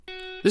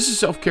This is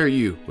Self-Care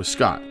U with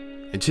Scott,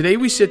 and today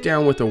we sit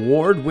down with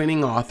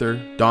award-winning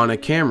author Donna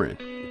Cameron.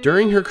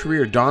 During her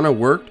career, Donna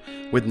worked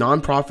with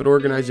nonprofit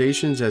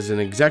organizations as an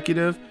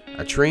executive,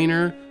 a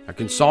trainer, a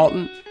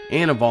consultant,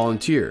 and a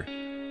volunteer.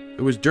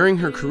 It was during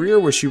her career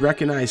where she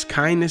recognized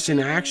kindness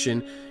in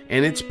action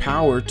and its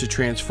power to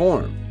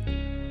transform.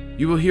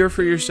 You will hear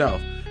for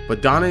yourself,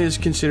 but Donna is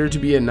considered to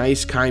be a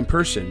nice, kind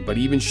person, but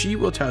even she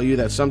will tell you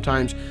that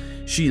sometimes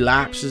she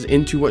lapses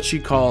into what she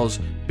calls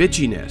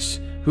bitchiness.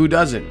 Who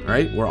doesn't,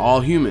 right? We're all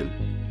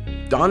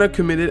human. Donna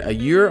committed a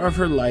year of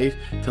her life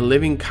to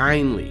living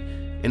kindly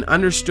and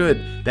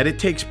understood that it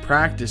takes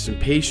practice and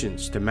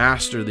patience to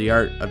master the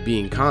art of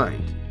being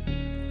kind.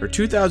 Her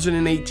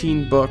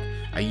 2018 book,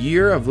 A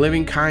Year of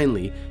Living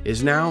Kindly,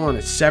 is now on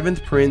its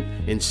 7th print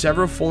in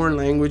several foreign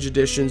language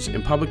editions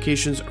and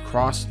publications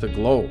across the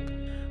globe.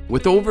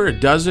 With over a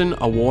dozen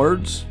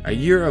awards, A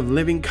Year of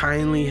Living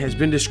Kindly has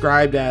been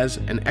described as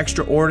an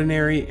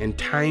extraordinary and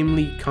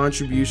timely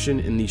contribution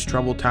in these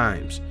troubled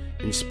times,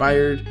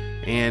 inspired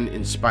and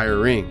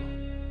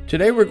inspiring.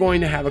 Today we're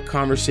going to have a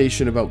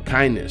conversation about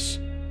kindness,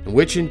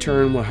 which in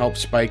turn will help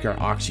spike our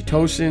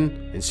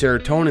oxytocin and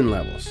serotonin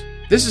levels.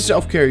 This is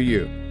Self-Care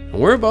U, and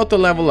we're about to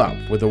level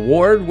up with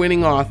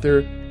award-winning author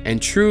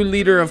and true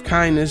leader of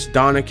kindness,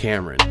 Donna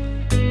Cameron.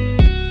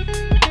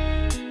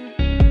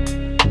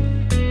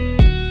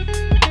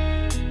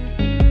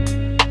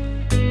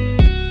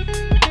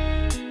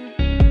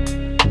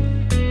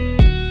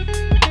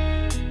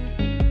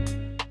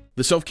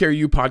 The Self-Care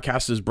U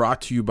podcast is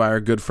brought to you by our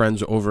good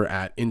friends over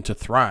at Into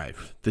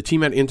Thrive. The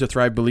team at Into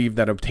Thrive believe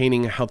that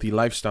obtaining a healthy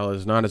lifestyle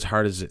is not as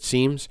hard as it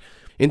seems.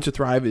 Into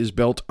Thrive is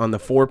built on the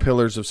 4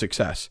 pillars of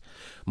success: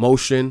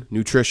 motion,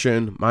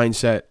 nutrition,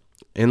 mindset,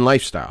 and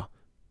lifestyle.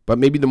 But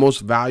maybe the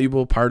most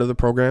valuable part of the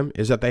program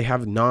is that they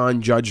have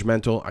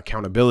non-judgmental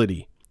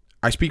accountability.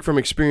 I speak from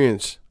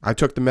experience. I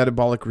took the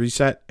metabolic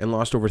reset and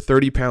lost over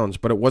 30 pounds,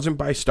 but it wasn't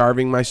by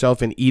starving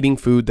myself and eating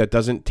food that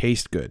doesn't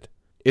taste good.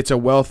 It's a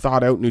well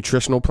thought out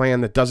nutritional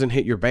plan that doesn't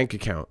hit your bank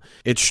account.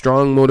 It's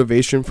strong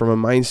motivation from a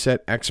mindset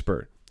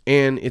expert,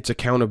 and it's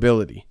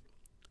accountability.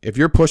 If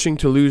you're pushing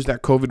to lose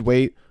that COVID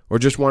weight or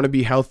just want to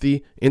be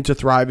healthy, Into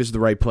Thrive is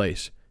the right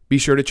place. Be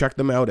sure to check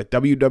them out at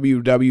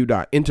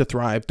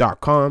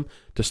www.intothrive.com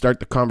to start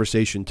the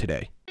conversation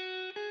today.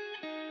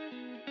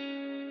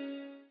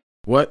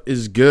 What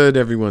is good,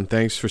 everyone?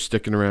 Thanks for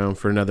sticking around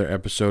for another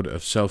episode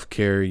of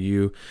Self-Care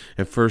U.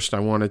 And first,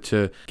 I wanted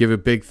to give a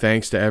big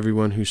thanks to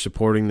everyone who's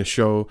supporting the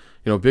show.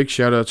 Big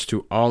shout outs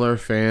to all our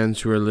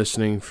fans who are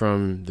listening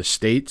from the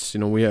States.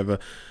 We have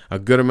a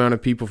good amount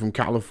of people from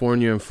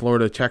California and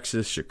Florida,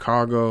 Texas,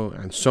 Chicago,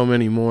 and so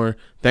many more.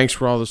 Thanks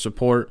for all the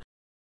support.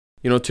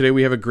 Today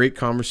we have a great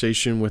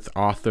conversation with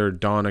author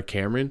Donna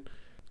Cameron.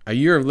 A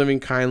Year of Living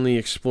Kindly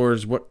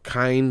explores what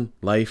kind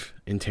life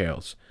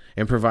entails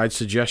and provides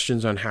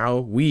suggestions on how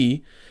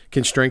we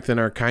can strengthen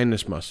our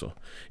kindness muscle.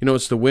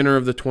 It's the winner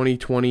of the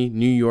 2020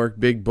 New York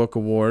Big Book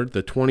Award,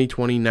 the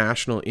 2020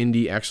 National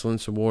Indie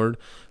Excellence Award,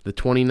 the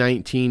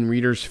 2019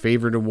 Reader's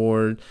Favorite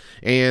Award,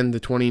 and the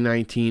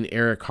 2019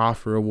 Eric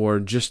Hoffer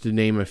Award, just to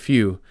name a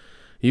few.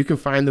 You can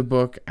find the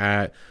book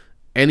at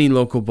any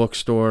local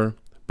bookstore,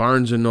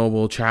 Barnes &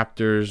 Noble,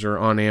 Chapters, or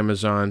on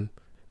Amazon.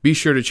 Be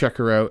sure to check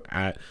her out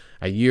at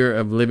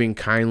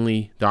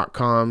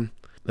ayearoflivingkindly.com.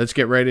 Let's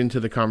get right into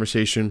the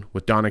conversation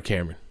with Donna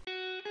Cameron.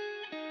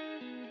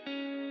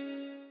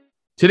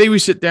 Today we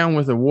sit down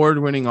with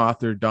award-winning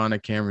author Donna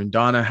Cameron.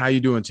 Donna, how you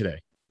doing today?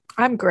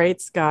 I'm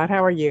great, Scott.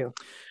 How are you?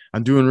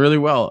 I'm doing really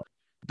well.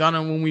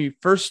 Donna, when we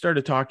first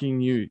started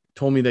talking, you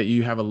told me that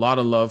you have a lot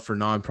of love for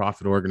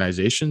nonprofit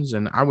organizations,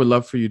 and I would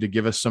love for you to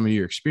give us some of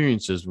your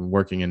experiences when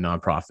working in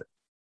nonprofit.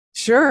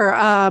 Sure.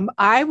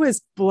 I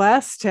was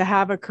blessed to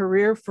have a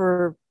career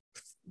for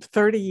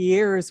 30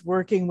 years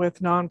working with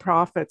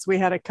nonprofits. We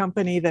had a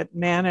company that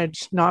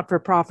managed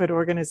not-for-profit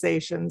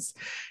organizations,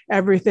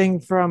 everything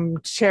from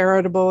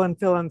charitable and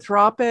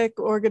philanthropic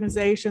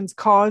organizations,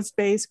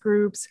 cause-based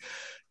groups,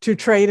 to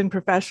trade and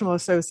professional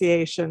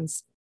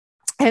associations.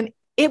 And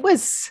it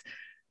was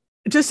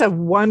just a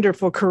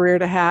wonderful career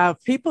to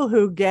have. People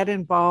who get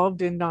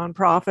involved in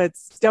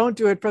nonprofits don't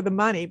do it for the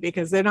money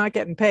because they're not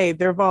getting paid.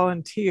 They're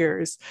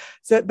volunteers.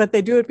 But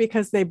they do it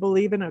because they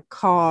believe in a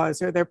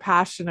cause, or they're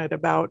passionate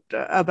about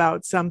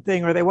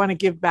something, or they want to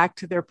give back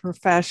to their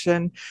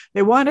profession.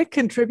 They want to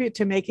contribute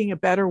to making a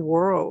better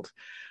world.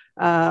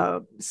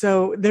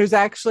 So there's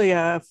actually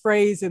a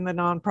phrase in the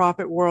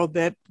nonprofit world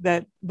that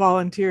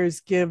volunteers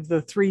give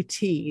the 3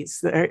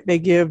 T's. They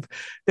give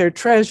their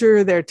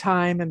treasure, their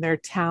time, and their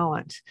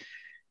talent.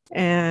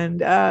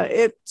 And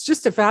it's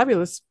just a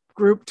fabulous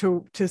group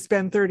to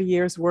spend 30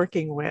 years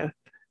working with.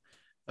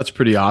 That's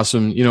pretty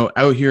awesome.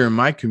 Out here in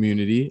my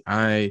community,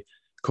 I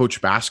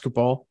coach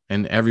basketball,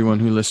 and everyone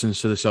who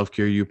listens to the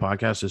Self-Care U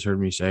podcast has heard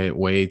me say it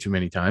way too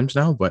many times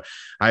now, but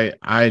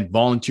I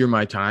volunteer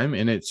my time,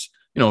 and it's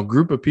a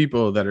group of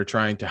people that are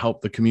trying to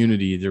help the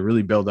community to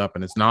really build up.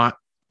 And it's not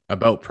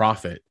about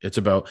profit. It's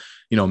about,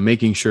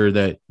 making sure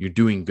that you're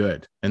doing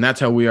good. And that's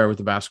how we are with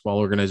the basketball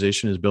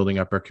organization, is building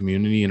up our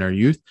community and our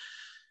youth.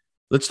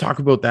 Let's talk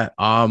about that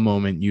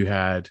moment you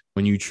had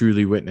when you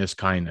truly witnessed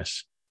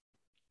kindness.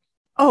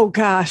 Oh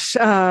gosh,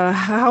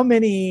 how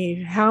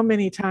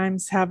many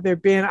times have there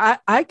been?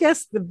 I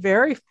guess the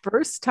very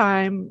first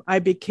time I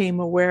became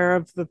aware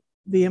of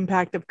the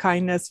impact of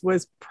kindness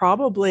was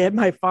probably at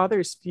my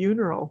father's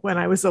funeral when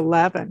I was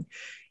 11.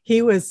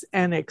 He was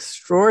an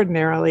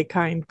extraordinarily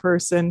kind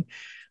person,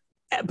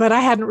 but I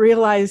hadn't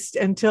realized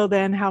until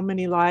then how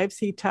many lives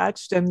he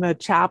touched. And the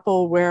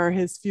chapel where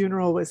his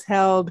funeral was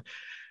held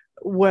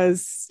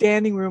was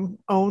standing room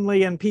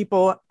only, and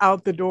people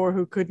out the door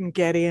who couldn't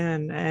get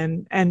in,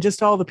 and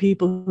just all the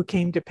people who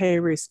came to pay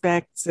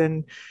respects,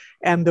 and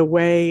the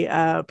way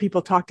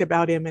people talked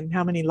about him and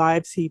how many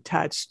lives he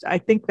touched. I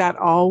think that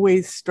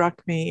always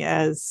struck me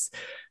as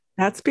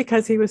that's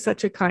because he was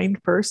such a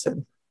kind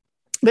person.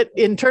 But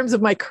in terms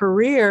of my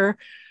career,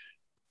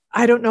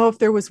 I don't know if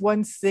there was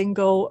one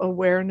single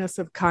awareness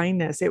of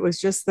kindness. It was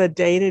just the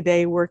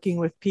day-to-day working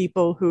with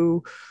people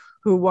who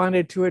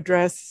wanted to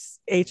address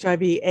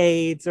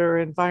HIV/AIDS or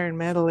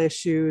environmental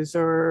issues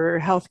or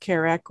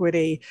healthcare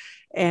equity,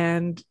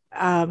 and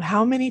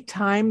how many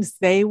times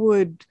they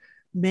would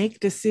make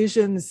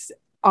decisions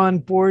on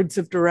boards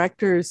of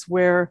directors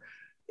where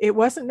it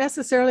wasn't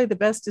necessarily the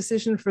best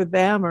decision for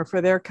them or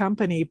for their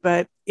company,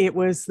 but it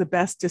was the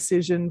best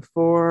decision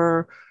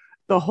for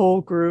the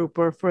whole group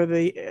or for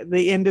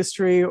the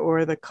industry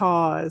or the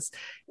cause.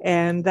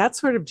 And that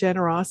sort of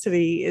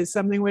generosity is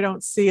something we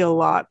don't see a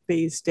lot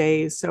these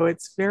days. So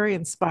it's very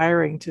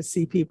inspiring to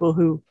see people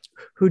who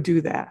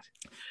do that.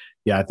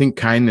 Yeah, I think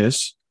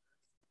kindness,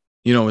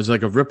 is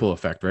like a ripple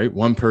effect, right?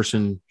 One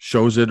person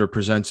shows it or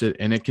presents it,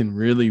 and it can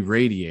really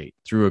radiate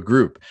through a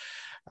group.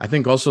 I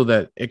think also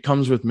that it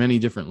comes with many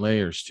different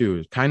layers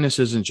too. Kindness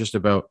isn't just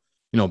about,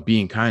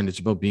 being kind. It's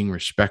about being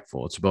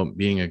respectful. It's about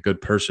being a good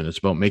person. It's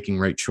about making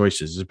right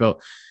choices. It's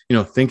about,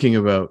 thinking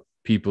about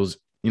people's,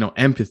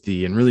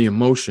 empathy and really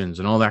emotions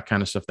and all that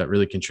kind of stuff that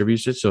really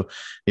contributes it. So,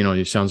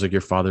 it sounds like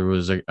your father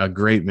was a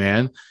great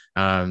man,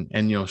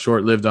 and,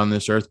 short-lived on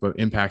this earth, but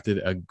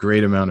impacted a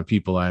great amount of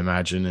people, I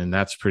imagine. And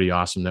that's pretty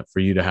awesome that for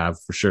you to have,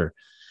 for sure.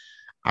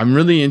 I'm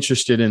really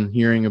interested in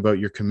hearing about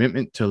your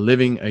commitment to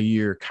living a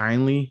year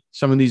kindly,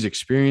 some of these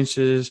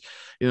experiences,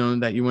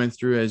 that you went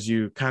through as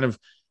you kind of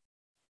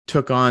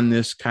took on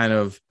this kind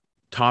of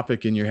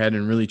topic in your head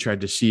and really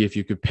tried to see if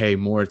you could pay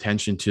more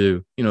attention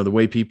to, the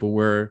way people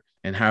were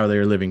and how they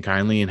were living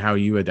kindly and how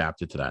you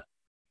adapted to that.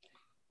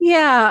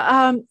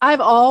 Yeah,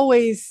 I've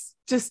always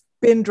just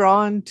been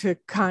drawn to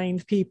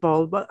kind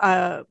people,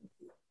 but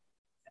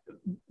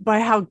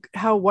by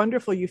how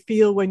wonderful you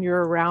feel when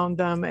you're around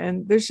them,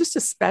 and there's just a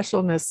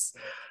specialness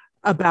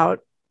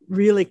about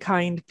really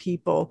kind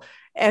people.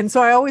 And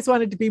so I always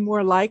wanted to be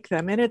more like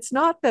them. And it's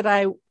not that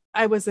I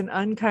was an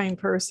unkind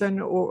person,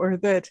 or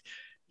that,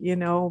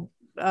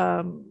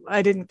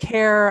 I didn't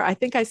care. I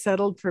think I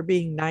settled for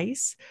being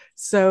nice.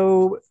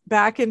 So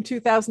back in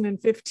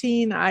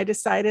 2015, I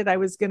decided I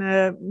was going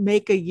to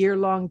make a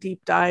year-long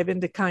deep dive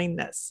into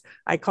kindness.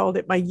 I called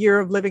it my year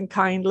of living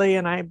kindly,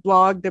 and I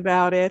blogged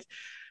about it.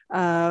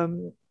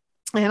 And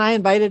I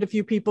invited a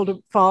few people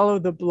to follow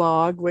the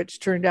blog, which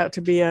turned out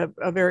to be a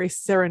very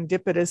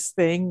serendipitous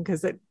thing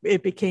because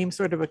it became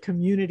sort of a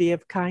community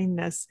of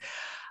kindness.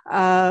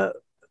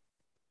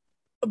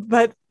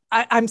 But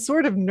I'm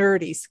sort of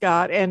nerdy,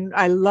 Scott, and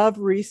I love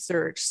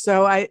research.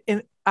 So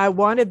I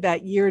wanted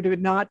that year to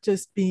not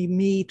just be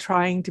me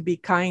trying to be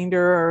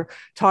kinder or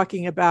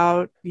talking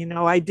about,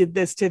 I did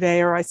this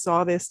today or I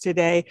saw this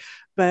today,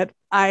 but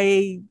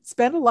I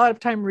spent a lot of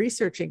time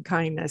researching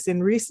kindness.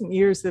 In recent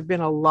years, there have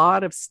been a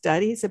lot of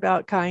studies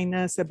about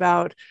kindness,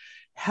 about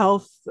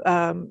health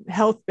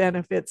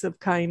benefits of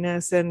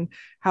kindness, and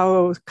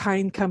how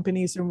kind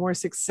companies are more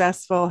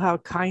successful, how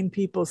kind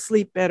people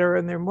sleep better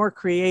and they're more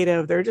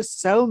creative. There are just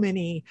so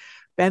many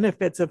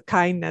benefits of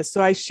kindness.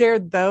 So I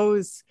shared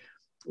those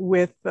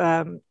with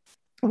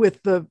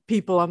the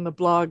people on the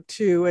blog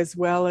too, as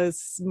well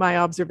as my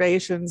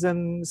observations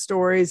and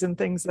stories and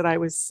things that I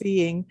was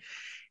seeing.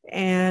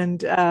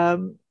 And I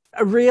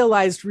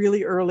realized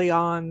really early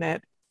on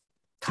that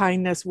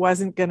kindness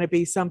wasn't going to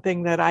be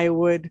something that I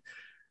would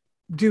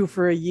do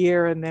for a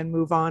year and then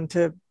move on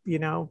to,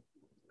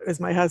 as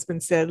my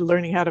husband said,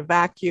 learning how to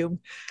vacuum.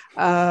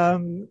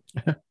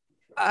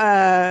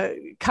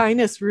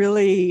 Kindness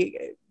really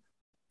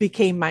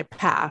became my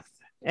path.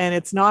 And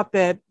it's not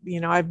that,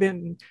 I've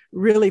been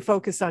really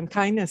focused on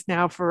kindness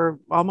now for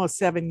almost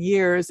 7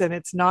 years. And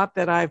it's not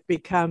that I've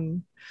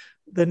become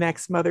the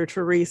next Mother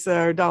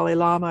Teresa or Dalai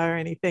Lama or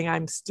anything.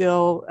 I'm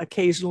still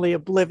occasionally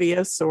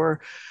oblivious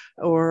or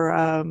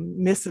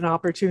miss an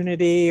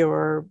opportunity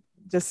or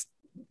just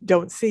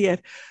don't see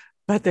it.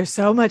 But there's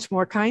so much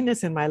more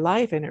kindness in my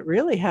life, and it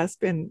really has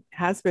been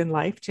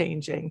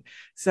life-changing.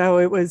 So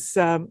it was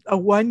a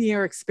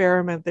 1-year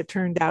experiment that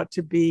turned out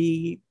to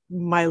be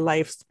my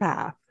life's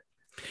path.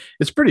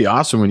 It's pretty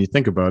awesome when you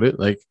think about it.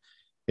 Like,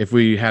 if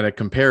we had a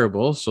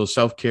comparable, so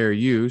Self Care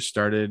U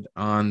started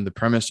on the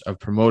premise of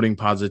promoting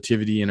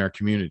positivity in our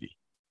community,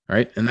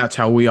 right? And that's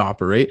how we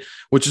operate,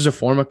 which is a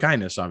form of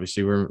kindness.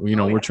 Obviously,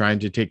 we're trying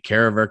to take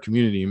care of our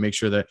community and make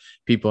sure that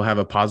people have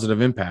a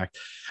positive impact.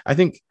 I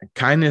think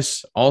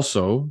kindness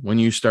also, when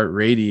you start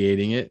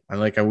radiating it,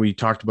 like we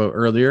talked about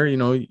earlier,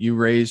 you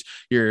raise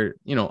your,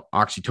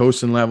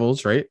 oxytocin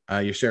levels, right?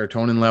 Your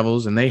serotonin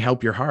levels, and they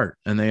help your heart,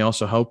 and they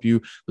also help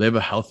you live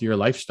a healthier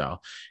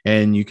lifestyle.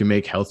 And you can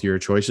make healthier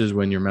choices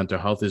when your mental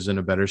health is in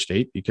a better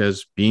state,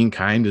 because being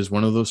kind is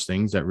one of those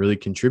things that really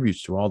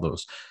contributes to all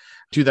those.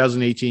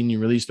 2018, you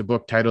released a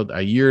book titled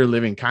A Year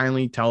Living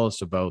Kindly. Tell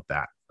us about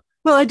that.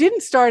 Well, I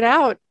didn't start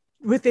out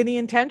with any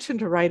intention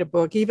to write a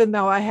book, even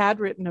though I had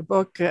written a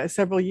book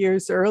several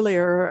years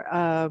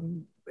earlier.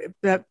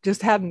 That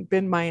just hadn't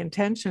been my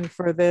intention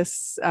for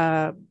this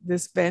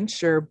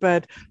venture.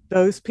 But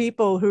those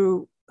people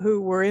who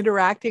were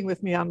interacting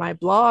with me on my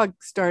blog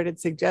started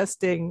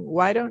suggesting,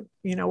 why don't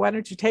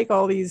you take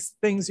all these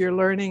things you're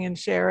learning and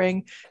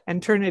sharing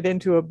and turn it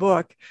into a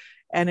book?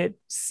 And it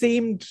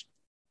seemed,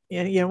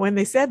 when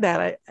they said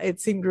that, it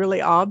seemed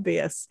really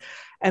obvious.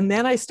 And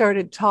then I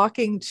started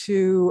talking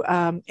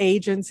to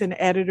agents and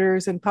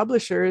editors and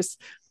publishers,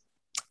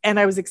 and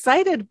I was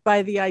excited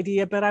by the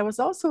idea, but I was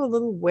also a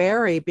little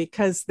wary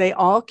because they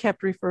all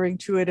kept referring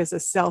to it as a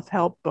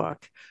self-help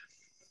book.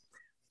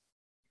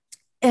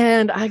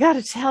 And I got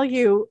to tell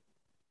you,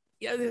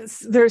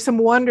 there's some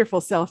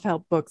wonderful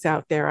self-help books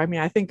out there. I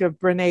mean, I think of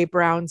Brene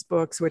Brown's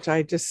books, which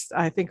I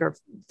think are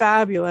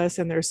fabulous.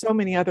 And there's so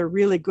many other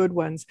really good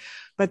ones,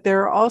 but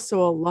there are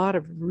also a lot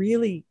of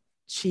really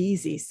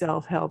cheesy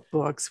self-help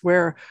books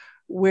where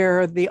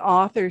the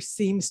author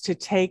seems to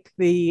take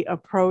the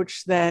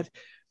approach that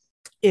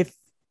if,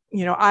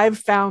 I've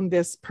found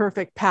this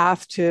perfect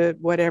path to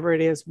whatever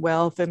it is,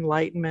 wealth,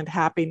 enlightenment,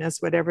 happiness,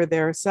 whatever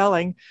they're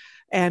selling.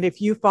 And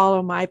if you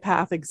follow my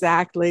path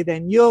exactly,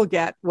 then you'll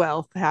get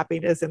wealth,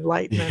 happiness,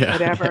 enlightenment,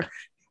 whatever.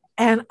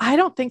 And I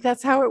don't think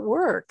that's how it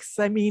works.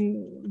 I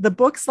mean, the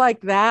books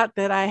like that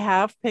I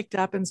have picked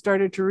up and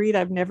started to read,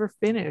 I've never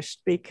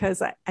finished,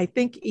 because I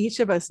think each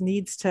of us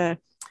needs to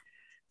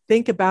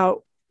think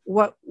about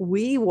what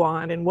we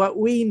want and what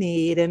we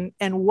need,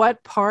 and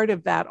what part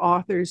of that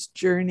author's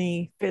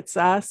journey fits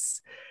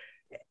us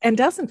and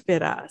doesn't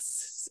fit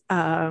us.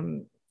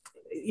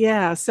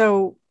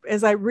 So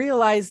as I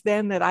realized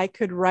then that I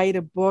could write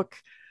a book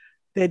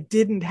that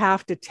didn't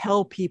have to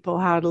tell people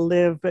how to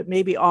live, but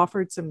maybe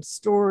offered some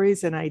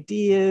stories and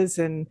ideas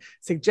and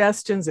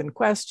suggestions and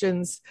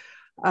questions,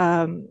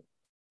 and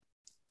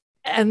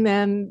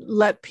then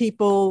let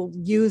people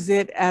use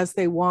it as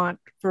they want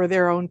for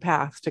their own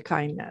path to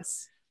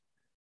kindness.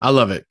 I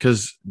love it,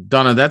 because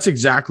Donna, that's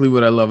exactly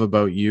what I love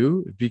about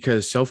you,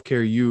 because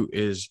Self-Care U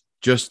is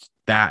just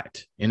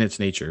that in its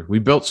nature. We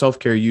built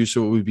Self-Care U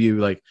so it would be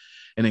like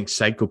an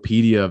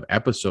encyclopedia of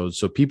episodes,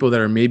 so people that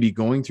are maybe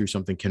going through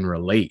something can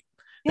relate.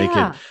 They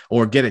can,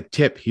 or get a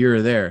tip here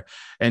or there.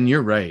 And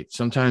you're right.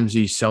 Sometimes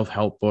these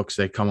self-help books,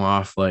 they come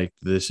off like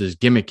this is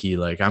gimmicky.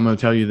 Like, I'm going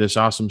to tell you this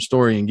awesome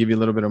story and give you a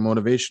little bit of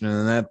motivation.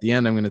 And then at the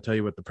end, I'm going to tell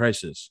you what the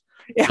price is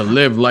to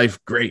live life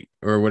great,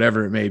 or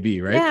whatever it may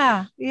be.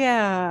 Right.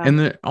 Yeah. And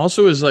there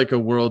also is like a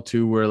world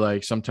too, where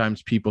like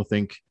sometimes people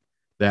think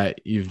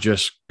that you've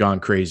just gone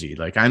crazy.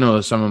 Like, I know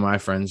some of my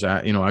friends,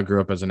 I grew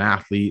up as an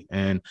athlete,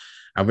 and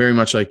I'm very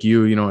much like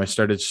you, I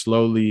started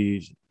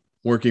slowly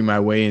working my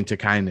way into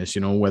kindness,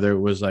 whether it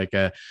was like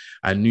a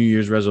New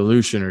Year's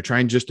resolution or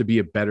trying just to be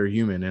a better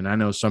human. And I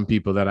know some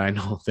people that I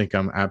know think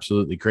I'm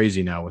absolutely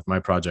crazy now with my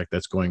project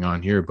that's going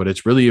on here, but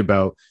it's really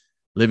about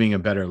living a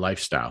better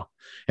lifestyle.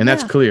 And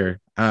that's clear.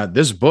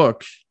 This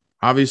book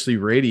obviously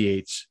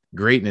radiates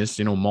greatness,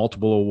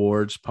 multiple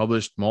awards,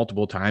 published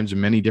multiple times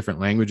in many different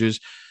languages.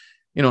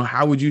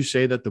 How would you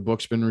say that the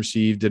book's been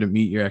received? Did it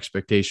meet your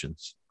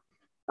expectations?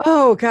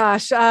 Oh,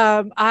 gosh.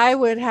 I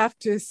would have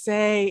to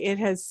say it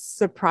has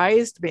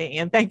surprised me.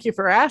 And thank you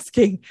for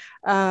asking.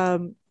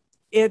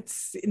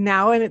 It's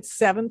now in its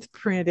 7th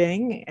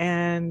printing.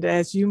 And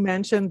as you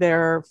mentioned,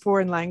 there are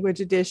foreign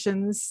language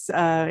editions.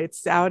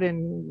 It's out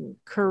in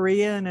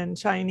Korean and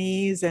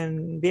Chinese,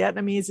 and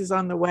Vietnamese is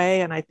on the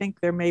way. And I think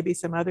there may be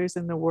some others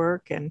in the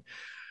work. And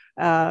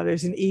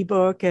there's an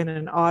ebook and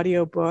an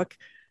audio book.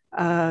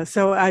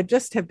 So I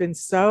just have been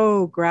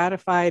so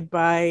gratified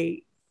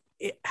by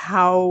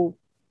how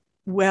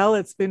well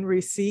it's been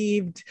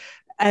received,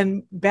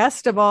 and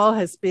best of all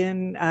has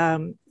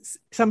been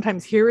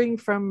sometimes hearing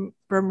from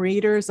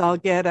readers. I'll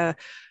get through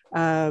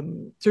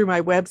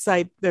my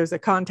website, there's a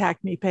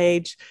contact me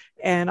page,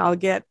 and I'll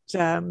get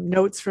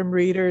notes from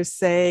readers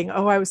saying,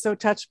 oh, I was so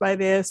touched by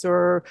this,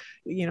 or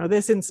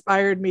this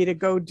inspired me to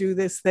go do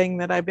this thing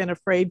that I've been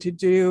afraid to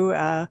do.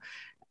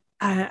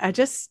 I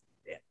just,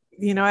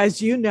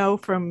 as you know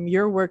from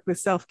your work with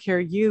Self-Care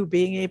U,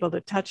 being able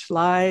to touch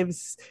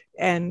lives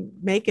and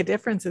make a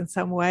difference in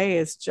some way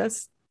is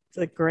just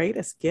the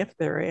greatest gift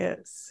there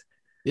is.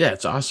 Yeah,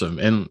 it's awesome.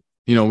 And,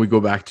 we go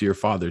back to your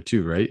father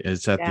too, right?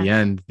 It's at the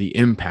end, the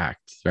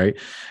impact, right?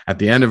 At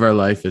the end of our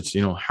life, it's,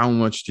 how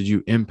much did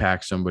you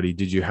impact somebody?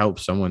 Did you help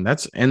someone?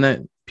 That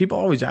people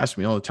always ask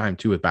me all the time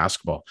too with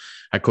basketball.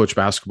 I coach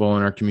basketball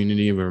in our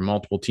community. We have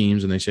multiple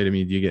teams, and they say to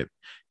me, do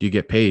you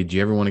get paid? Do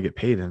you ever want to get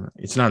paid? And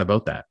it's not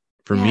about that.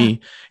 For me,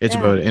 it's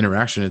about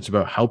interaction. It's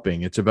about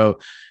helping. It's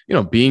about,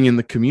 being in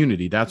the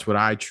community. That's what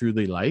I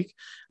truly like.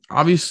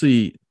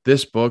 Obviously,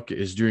 this book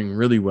is doing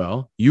really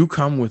well. You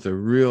come with a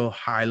real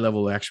high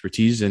level of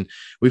expertise, and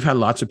we've had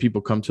lots of people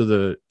come to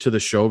the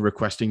show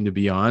requesting to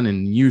be on,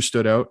 and you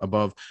stood out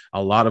above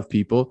a lot of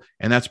people.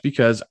 And that's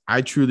because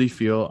I truly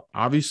feel,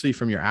 obviously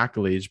from your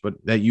accolades, but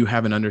that you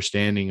have an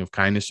understanding of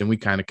kindness, and we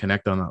kind of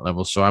connect on that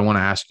level. So I want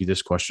to ask you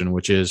this question,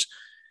 which is,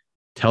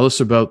 tell us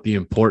about the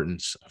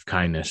importance of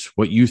kindness,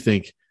 what you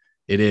think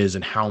it is,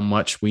 and how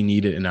much we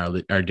need it in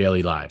our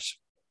daily lives.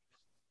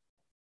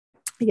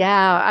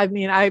 Yeah, I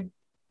mean, I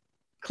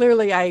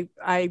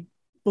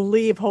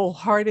believe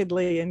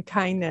wholeheartedly in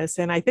kindness,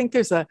 and I think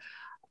there's a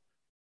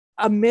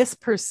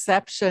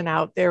misperception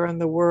out there in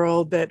the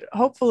world that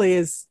hopefully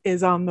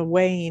is on the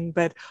wane,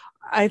 but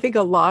I think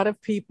a lot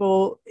of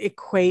people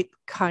equate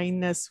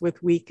kindness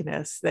with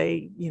weakness.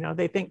 They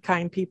think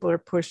kind people are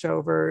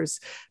pushovers.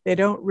 They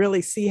don't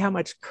really see how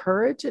much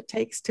courage it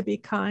takes to be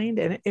kind,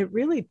 and it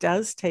really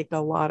does take a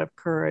lot of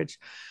courage.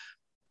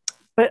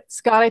 But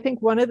Scott, I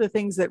think one of the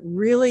things that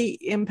really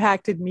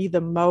impacted me the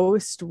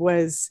most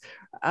was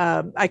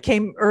I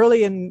came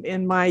early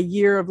in my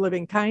year of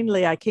living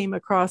kindly. I came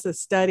across a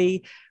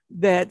study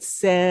that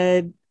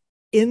said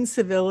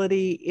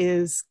incivility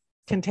is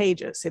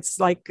contagious. It's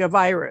like a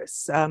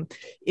virus.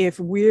 If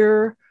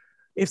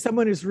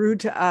someone is rude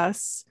to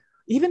us,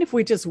 even if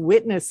we just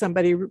witness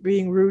somebody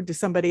being rude to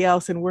somebody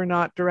else and we're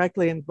not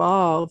directly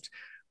involved,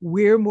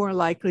 we're more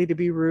likely to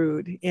be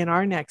rude in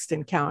our next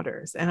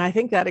encounters. And I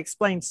think that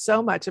explains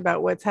so much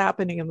about what's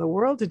happening in the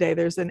world today.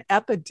 There's an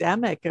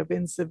epidemic of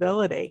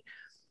incivility.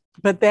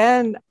 But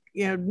then,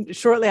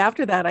 shortly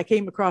after that, I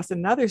came across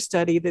another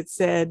study that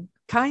said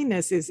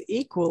kindness is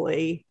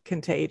equally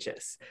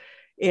contagious.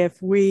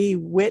 If we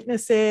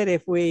witness it,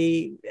 if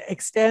we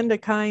extend a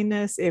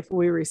kindness, if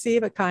we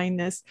receive a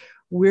kindness,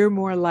 we're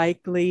more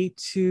likely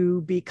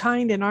to be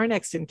kind in our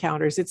next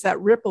encounters. It's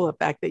that ripple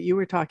effect that you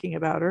were talking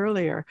about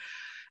earlier.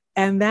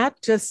 And that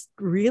just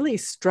really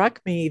struck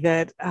me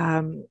that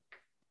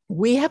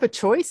we have a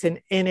choice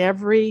in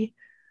every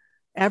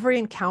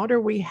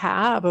encounter we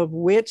have of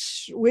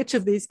which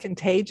of these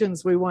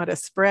contagions we want to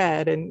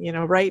spread.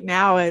 And, right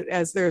now,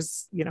 as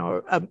there's,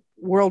 a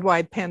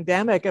worldwide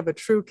pandemic of a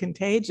true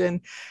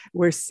contagion,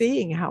 we're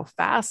seeing how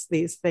fast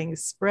these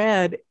things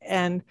spread.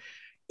 And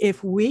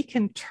if we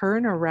can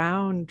turn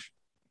around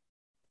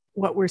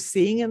what we're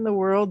seeing in the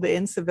world, the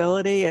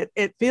incivility,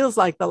 it feels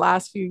like the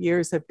last few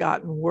years have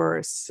gotten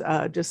worse.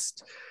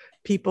 Just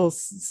people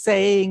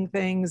saying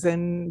things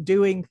and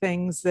doing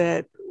things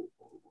that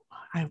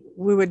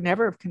we would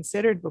never have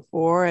considered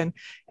before,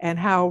 and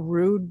how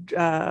rude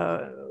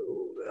a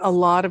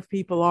lot of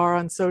people are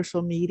on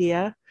social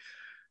media.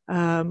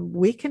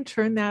 We can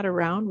turn that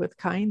around with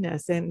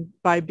kindness, and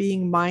by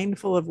being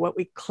mindful of what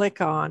we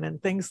click on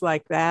and things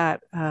like that.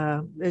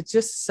 It's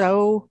just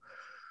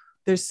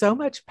there's so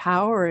much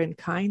power in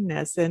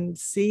kindness, and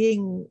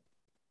seeing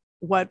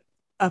what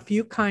a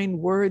few kind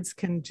words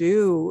can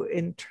do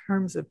in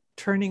terms of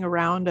turning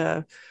around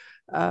an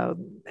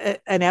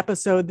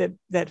episode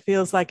that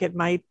feels like it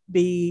might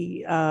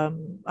be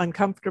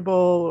uncomfortable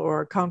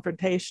or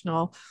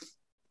confrontational.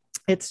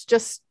 It's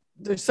just,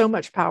 there's so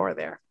much power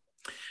there.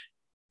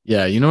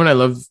 Yeah. You know what I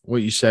love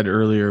what you said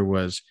earlier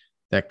was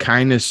that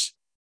kindness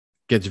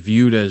gets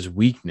viewed as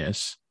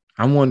weakness.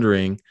 I'm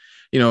wondering,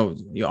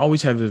 you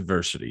always have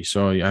adversity.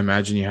 So I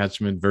imagine you had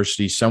some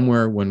adversity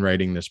somewhere when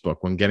writing this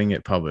book, when getting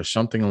it published,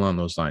 something along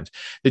those lines.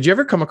 Did you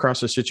ever come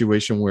across a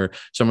situation where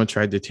someone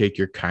tried to take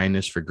your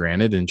kindness for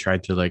granted and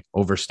tried to like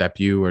overstep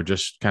you, or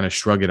just kind of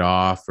shrug it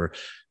off, or,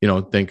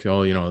 think,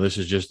 oh, this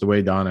is just the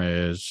way Donna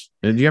is?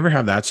 Did you ever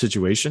have that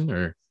situation?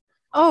 Or?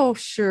 Oh,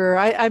 sure.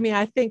 I mean,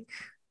 I think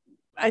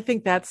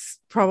that's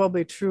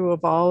probably true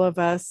of all of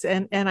us.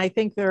 And I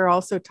think there are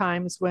also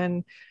times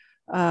when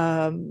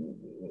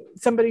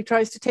somebody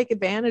tries to take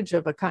advantage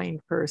of a kind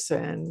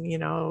person,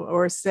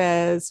 or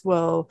says,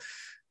 well,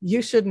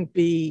 you shouldn't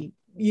be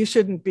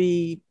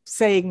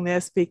saying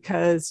this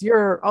because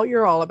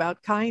you're all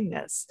about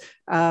kindness.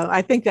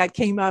 I think that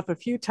came up a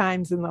few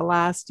times in the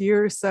last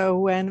year or so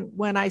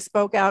when I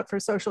spoke out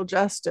for social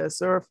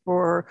justice, or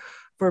for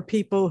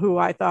people who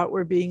I thought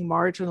were being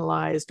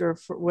marginalized, or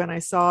when I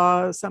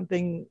saw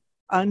something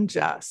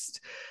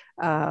unjust.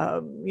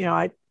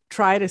 I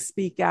try to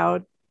speak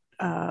out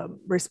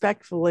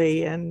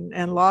respectfully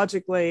and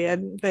logically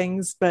and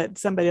things, but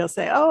somebody will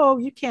say, oh,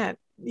 you can't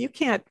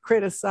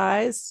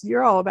criticize,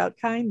 you're all about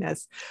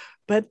kindness.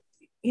 But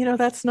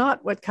that's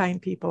not what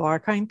kind people are.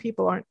 Kind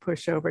people aren't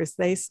pushovers.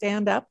 They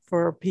stand up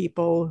for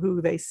people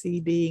who they see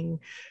being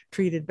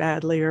treated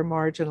badly or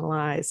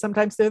marginalized.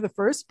 Sometimes they're the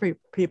first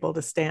people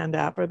to stand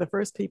up, or the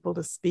first people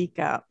to speak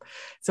up.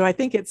 So I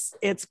think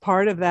it's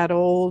part of that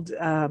old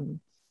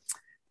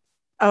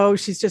oh,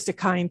 she's just a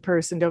kind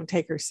person, don't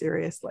take her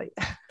seriously.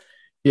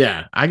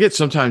 Yeah, I get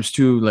sometimes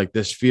too, like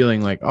this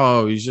feeling like,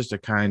 oh, he's just a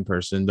kind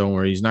person. Don't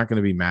worry, he's not going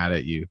to be mad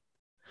at you.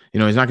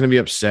 He's not going to be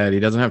upset.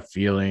 He doesn't have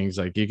feelings.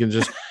 Like you can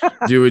just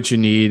do what you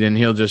need and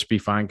he'll just be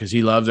fine because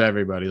he loves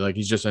everybody. Like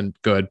he's just a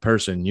good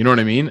person. You know what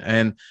I mean?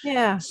 And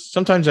Yeah.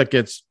 sometimes that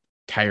gets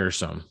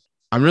tiresome.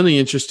 I'm really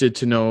interested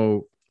to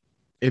know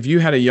if you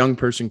had a young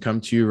person come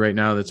to you right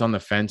now that's on the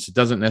fence,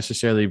 doesn't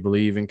necessarily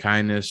believe in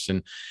kindness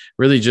and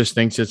really just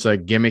thinks it's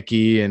like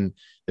gimmicky and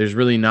there's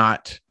really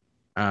not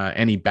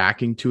any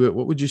backing to it.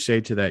 What would you say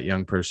to that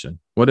young person?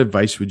 What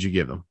advice would you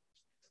give them?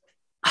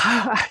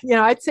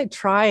 I'd say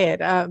try it.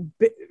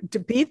 To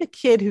be the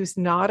kid who's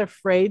not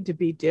afraid to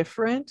be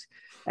different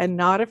and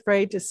not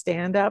afraid to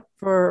stand up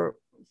for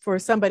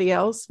somebody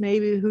else,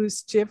 maybe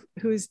who's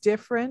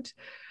different.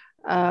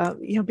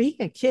 Being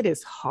a kid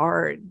is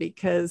hard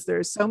because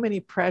there's so many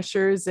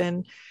pressures,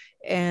 and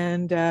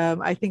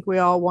I think we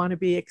all want to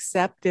be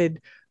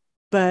accepted.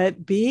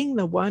 But being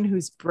the one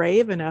who's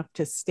brave enough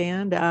to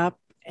stand up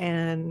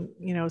and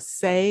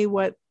say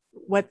what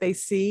they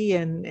see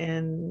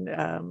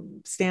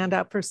and stand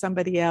up for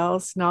somebody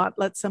else, not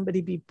let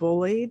somebody be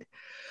bullied.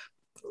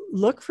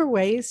 Look for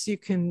ways you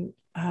can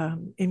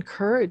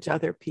encourage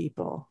other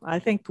people. I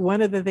think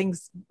one of the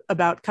things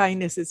about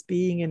kindness is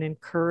being an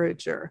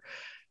encourager.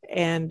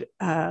 And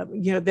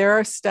there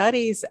are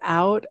studies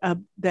out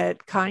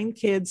that kind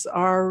kids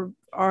are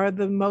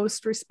the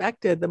most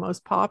respected, the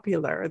most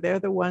popular. They're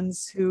the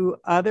ones who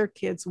other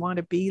kids want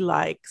to be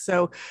like.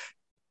 So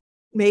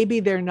maybe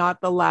they're not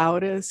the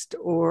loudest,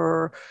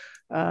 or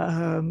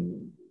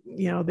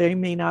they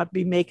may not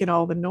be making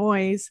all the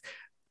noise,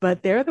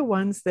 but they're the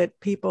ones that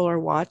people are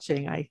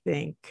watching, I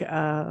think.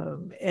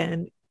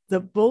 And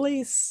the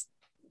bullies,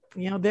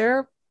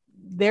 they're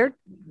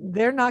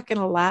not going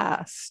to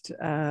last.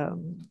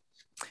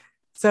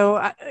 So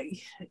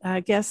I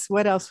guess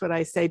what else would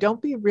I say?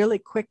 Don't be really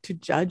quick to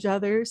judge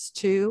others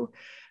too.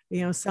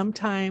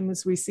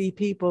 Sometimes we see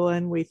people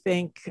and we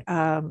think,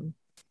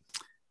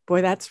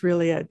 boy,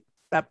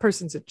 that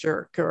person's a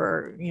jerk,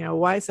 or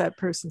why is that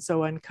person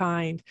so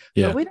unkind?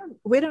 But Yeah.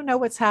 we don't know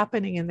what's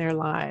happening in their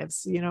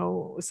lives.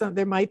 So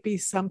there might be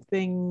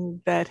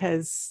something that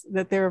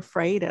they're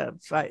afraid of.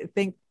 I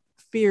think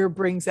fear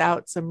brings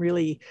out some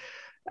really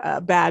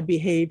bad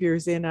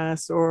behaviors in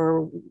us,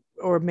 or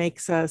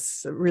makes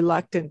us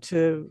reluctant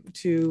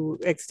to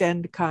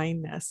extend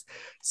kindness.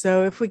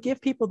 So if we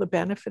give people the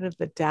benefit of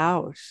the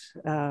doubt,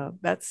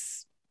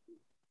 that's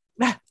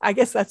I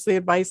guess that's the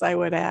advice I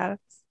would have.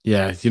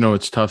 Yeah.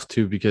 It's tough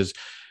too because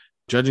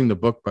judging the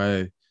book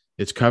by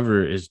its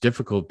cover is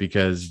difficult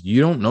because you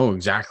don't know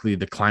exactly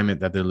the climate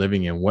that they're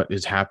living in, what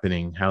is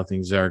happening, how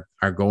things are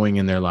going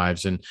in their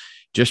lives. And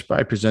just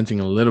by presenting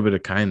a little bit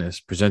of kindness,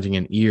 presenting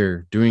an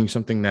ear, doing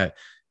something that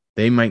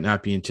they might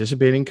not be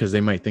anticipating because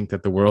they might think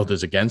that the world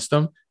is against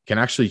them, can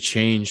actually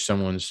change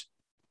someone's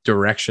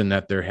direction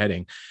that they're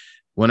heading.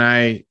 When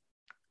I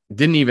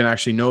didn't even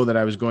actually know that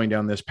I was going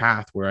down this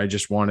path where I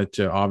just wanted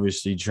to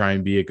obviously try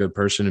and be a good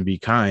person and be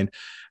kind,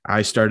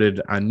 I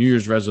started a New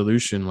Year's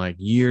resolution like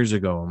years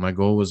ago. My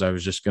goal was I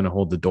was just going to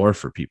hold the door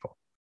for people.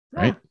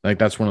 Right. Oh, Like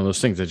that's one of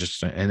those things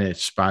and it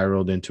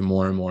spiraled into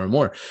more and more and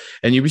more.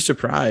 And you'd be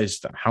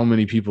surprised how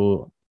many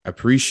people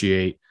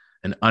appreciate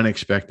an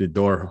unexpected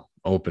door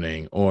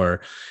opening, or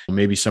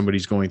maybe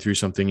somebody's going through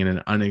something in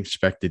an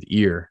unexpected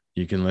ear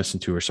you can listen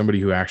to, or somebody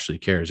who actually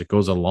cares. It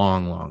goes a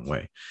long, long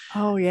way.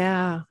 oh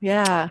yeah,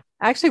 yeah.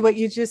 Actually, what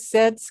you just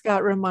said,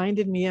 Scott,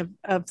 reminded me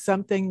of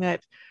something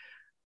that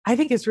I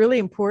think is really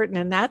important,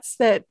 and that's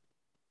that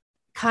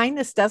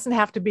kindness doesn't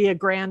have to be a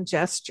grand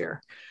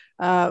gesture.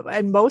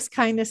 And most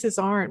kindnesses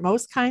aren't.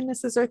 Most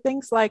kindnesses are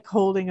things like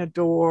holding a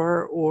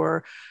door,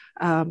 or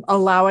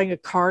allowing a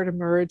car to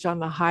merge on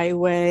the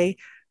highway,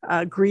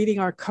 greeting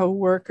our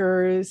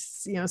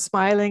coworkers,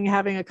 smiling,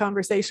 having a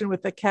conversation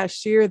with the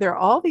cashier. There are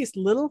all these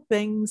little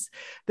things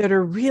that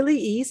are really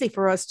easy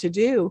for us to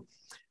do,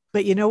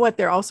 but you know what?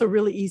 They're also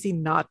really easy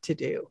not to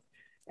do.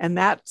 And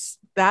that's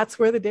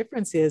where the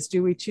difference is.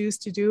 Do we choose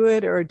to do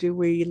it, or do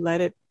we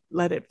let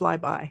it fly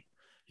by?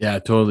 Yeah,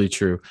 totally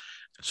true.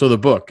 So the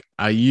book,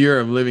 A Year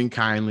of Living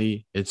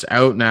Kindly, it's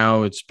out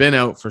now. It's been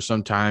out for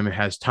some time. It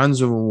has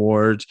tons of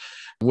awards.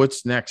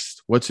 What's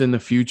next? What's in the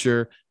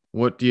future?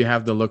 What do you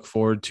have to look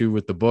forward to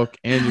with the book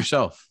and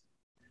yourself?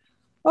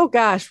 Oh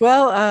gosh.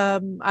 Well,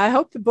 I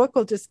hope the book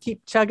will just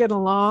keep chugging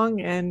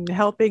along and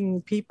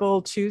helping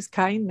people choose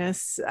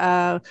kindness.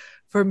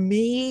 For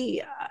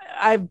me,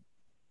 I've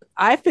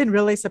I've been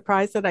really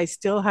surprised that I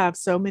still have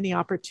so many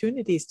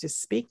opportunities to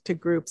speak to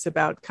groups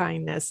about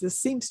kindness. This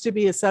seems to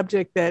be a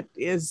subject that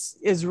is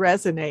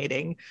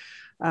resonating.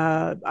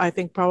 I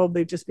think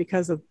probably just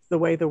because of the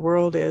way the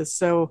world is.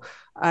 So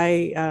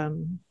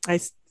I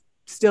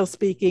still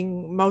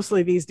speaking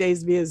mostly these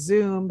days via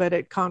Zoom, but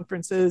at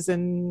conferences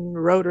and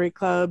Rotary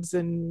clubs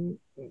and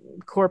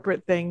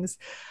corporate things.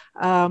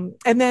 And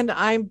then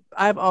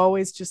I've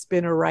always just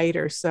been a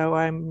writer, so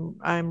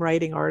I'm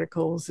writing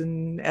articles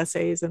and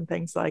essays and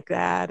things like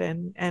that,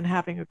 and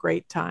having a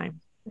great time.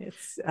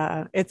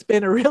 It's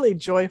been a really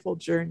joyful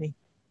journey.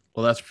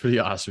 Well, that's pretty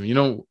awesome.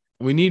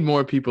 we need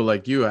more people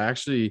like you. I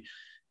actually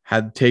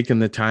had taken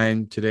the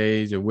time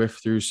today to whiff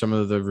through some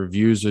of the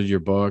reviews of your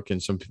book,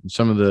 and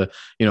some of the,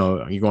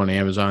 you go on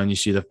Amazon, you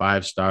see the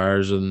 5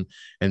 stars and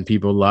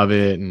people love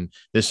it. And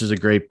this is a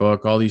great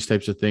book, all these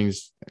types of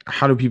things.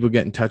 How do people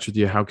get in touch with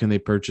you? How can they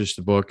purchase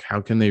the book?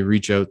 How can they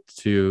reach out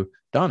to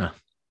Donna?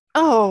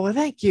 Oh, well,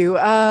 thank you.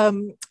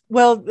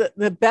 Well,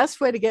 the best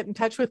way to get in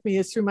touch with me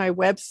is through my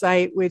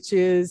website, which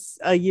is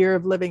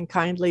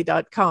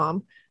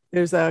ayearoflivingkindly.com.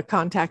 There's a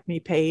contact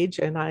me page,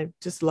 and I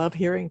just love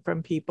hearing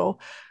from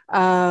people.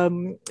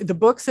 The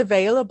book's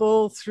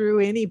available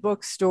through any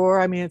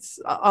bookstore. I mean, it's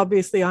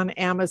obviously on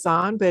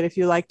Amazon, but if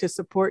you like to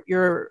support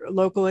your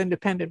local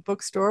independent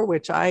bookstore,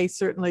 which I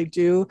certainly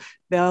do,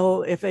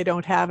 if they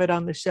don't have it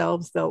on the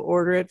shelves, they'll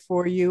order it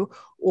for you.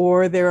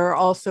 Or there are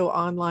also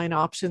online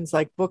options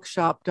like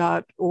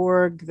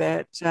bookshop.org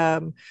that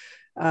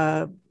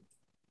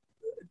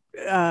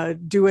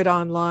do it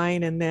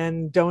online and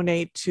then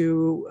donate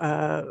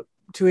to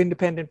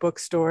independent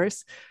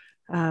bookstores.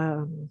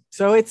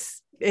 So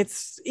it's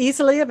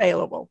easily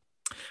available.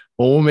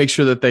 Well, we'll make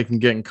sure that they can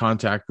get in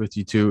contact with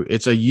you too.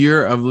 It's A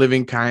Year of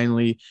Living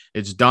Kindly.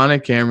 It's Donna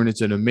Cameron.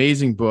 It's an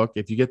amazing book.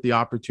 If you get the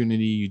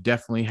opportunity, you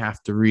definitely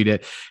have to read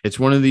it. It's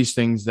one of these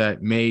things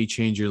that may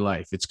change your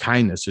life. It's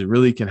kindness. It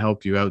really can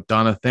help you out.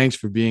 Donna, thanks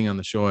for being on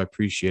the show. I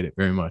appreciate it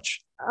very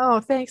much. Oh,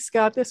 thanks,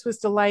 Scott. This was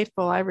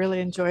delightful. I really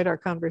enjoyed our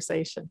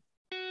conversation.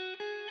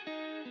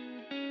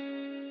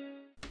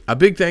 A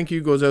big thank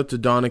you goes out to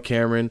Donna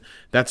Cameron.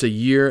 That's A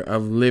Year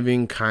of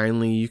Living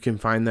Kindly. You can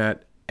find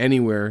that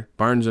anywhere,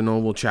 Barnes &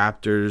 Noble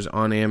chapters,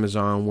 on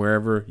Amazon,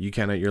 wherever you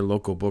can at your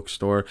local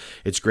bookstore.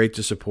 It's great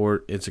to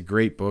support. It's a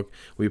great book.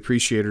 We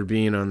appreciate her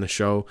being on the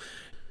show.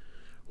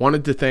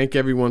 Wanted to thank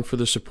everyone for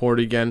the support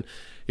again.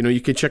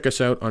 You can check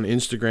us out on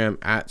Instagram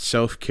at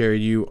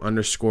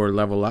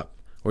selfcareu_level up,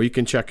 or you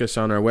can check us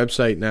on our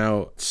website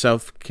now,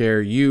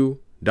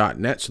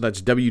 selfcareu.net. So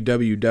that's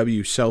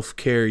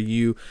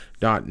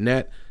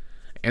www.selfcareu.net.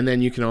 And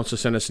then you can also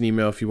send us an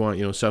email if you want,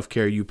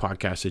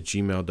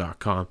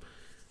 selfcareupodcast@gmail.com.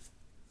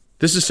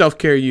 This is Self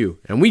Care You,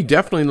 and we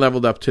definitely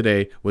leveled up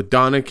today with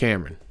Donna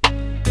Cameron.